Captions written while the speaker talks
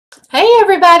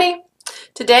everybody!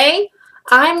 Today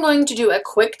I'm going to do a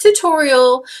quick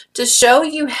tutorial to show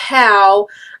you how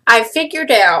I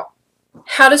figured out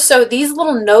how to sew these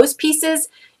little nose pieces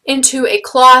into a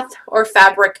cloth or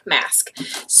fabric mask.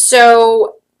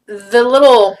 So the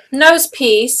little nose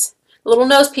piece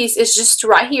is just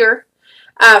right here,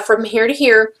 from here to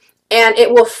here, and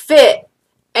it will fit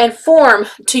and form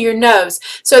to your nose,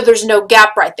 so there's no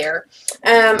gap right there.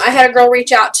 I had a girl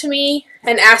reach out to me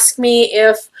and ask me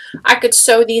if I could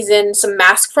sew these in some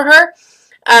mask for her.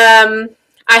 I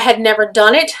had never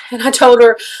done it, and I told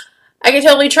her I could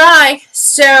totally try.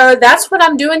 So that's what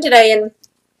I'm doing today, and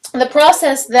the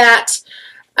process that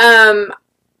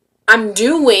I'm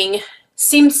doing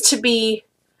seems to be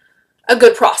a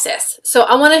good process. So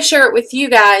I want to share it with you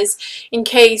guys in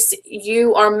case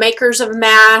you are makers of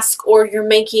masks or you're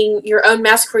making your own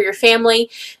mask for your family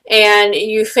and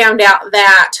you found out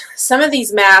that some of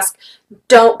these masks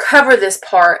don't cover this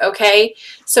part, okay?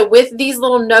 So with these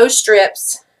little nose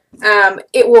strips,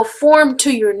 it will form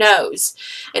to your nose.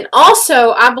 And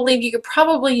also, I believe you could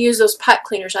probably use those pipe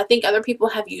cleaners. I think other people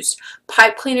have used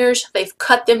pipe cleaners. They've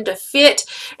cut them to fit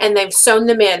and they've sewn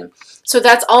them in. So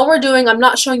that's all we're doing. I'm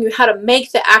not showing you how to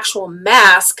make the actual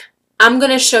mask. I'm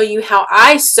going to show you how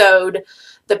I sewed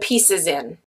the pieces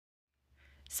in.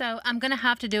 So I'm going to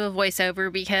have to do a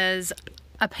voiceover because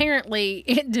apparently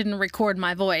it didn't record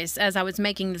my voice as I was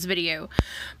making this video.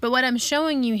 But what I'm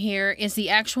showing you here is the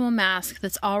actual mask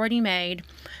that's already made.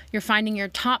 You're finding your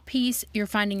top piece, you're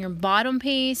finding your bottom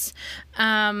piece,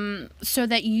 so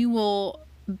that you will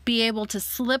be able to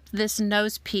slip this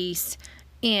nose piece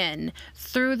in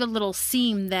through the little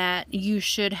seam that you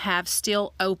should have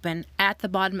still open at the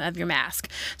bottom of your mask.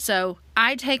 So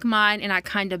I take mine and I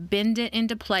kind of bend it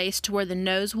into place to where the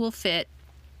nose will fit,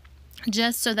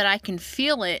 just so that I can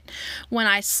feel it when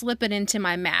I slip it into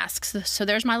my mask. So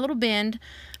there's my little bend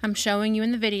I'm showing you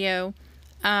in the video.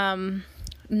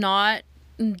 Not,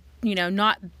 you know,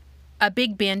 not a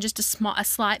big bend, just a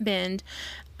slight bend.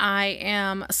 I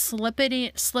am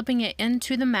slipping it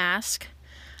into the mask.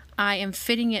 I am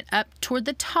fitting it up toward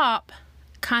the top,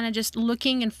 kind of just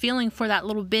looking and feeling for that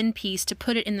little bend piece to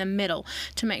put it in the middle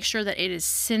to make sure that it is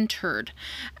centered,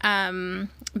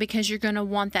 because you're going to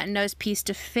want that nose piece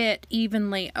to fit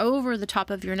evenly over the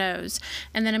top of your nose.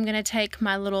 And then I'm going to take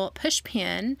my little push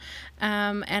pin,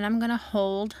 and I'm going to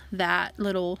hold that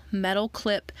little metal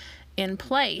clip in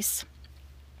place.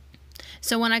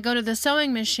 So when I go to the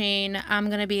sewing machine, I'm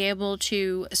going to be able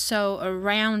to sew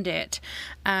around it.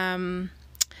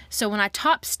 So when I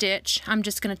top stitch, I'm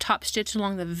just going to top stitch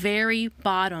along the very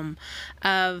bottom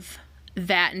of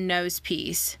that nose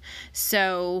piece.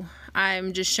 So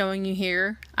I'm just showing you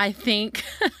here, I think,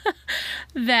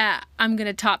 that I'm going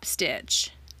to top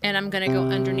stitch and I'm going to go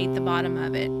underneath the bottom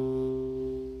of it.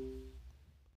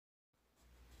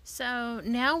 So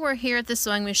now we're here at the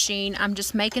sewing machine. I'm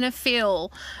just making a feel.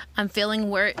 I'm feeling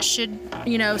where it should,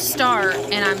 you know, start,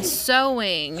 and I'm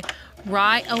sewing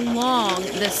right along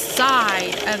the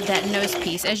side of that nose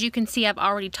piece. As you can see, I've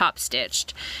already top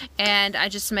stitched, and I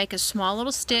just make a small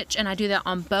little stitch, and I do that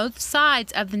on both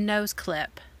sides of the nose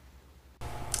clip.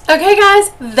 Okay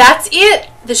guys, that's it.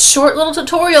 The short little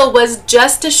tutorial was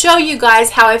just to show you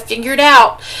guys how I figured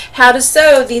out how to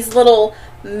sew these little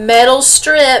metal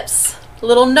strips,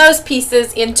 little nose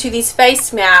pieces, into these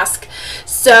face masks.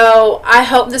 So I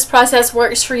hope this process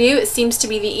works for you. It seems to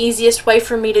be the easiest way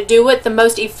for me to do it, the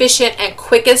most efficient and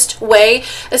quickest way,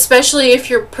 especially if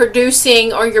you're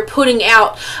producing or you're putting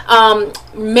out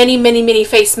many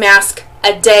face masks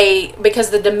a day,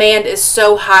 because the demand is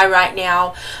so high right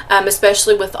now,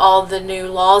 especially with all the new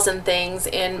laws and things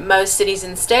in most cities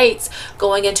and states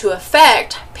going into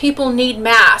effect. People need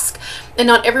masks, and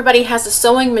not everybody has a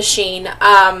sewing machine.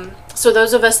 So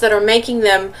those of us that are making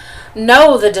them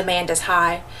know the demand is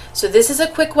high. So this is a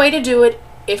quick way to do it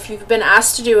if you've been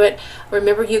asked to do it.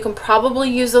 Remember, you can probably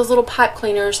use those little pipe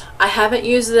cleaners. I haven't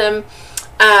used them,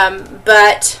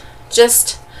 but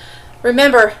just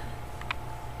remember,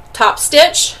 top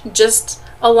stitch just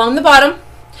along the bottom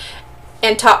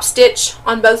and top stitch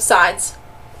on both sides.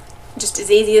 Just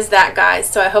as easy as that, guys.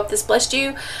 So I hope this blessed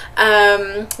you.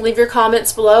 Leave your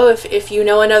comments below if you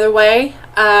know another way.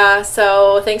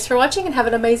 So thanks for watching and have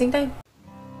an amazing day.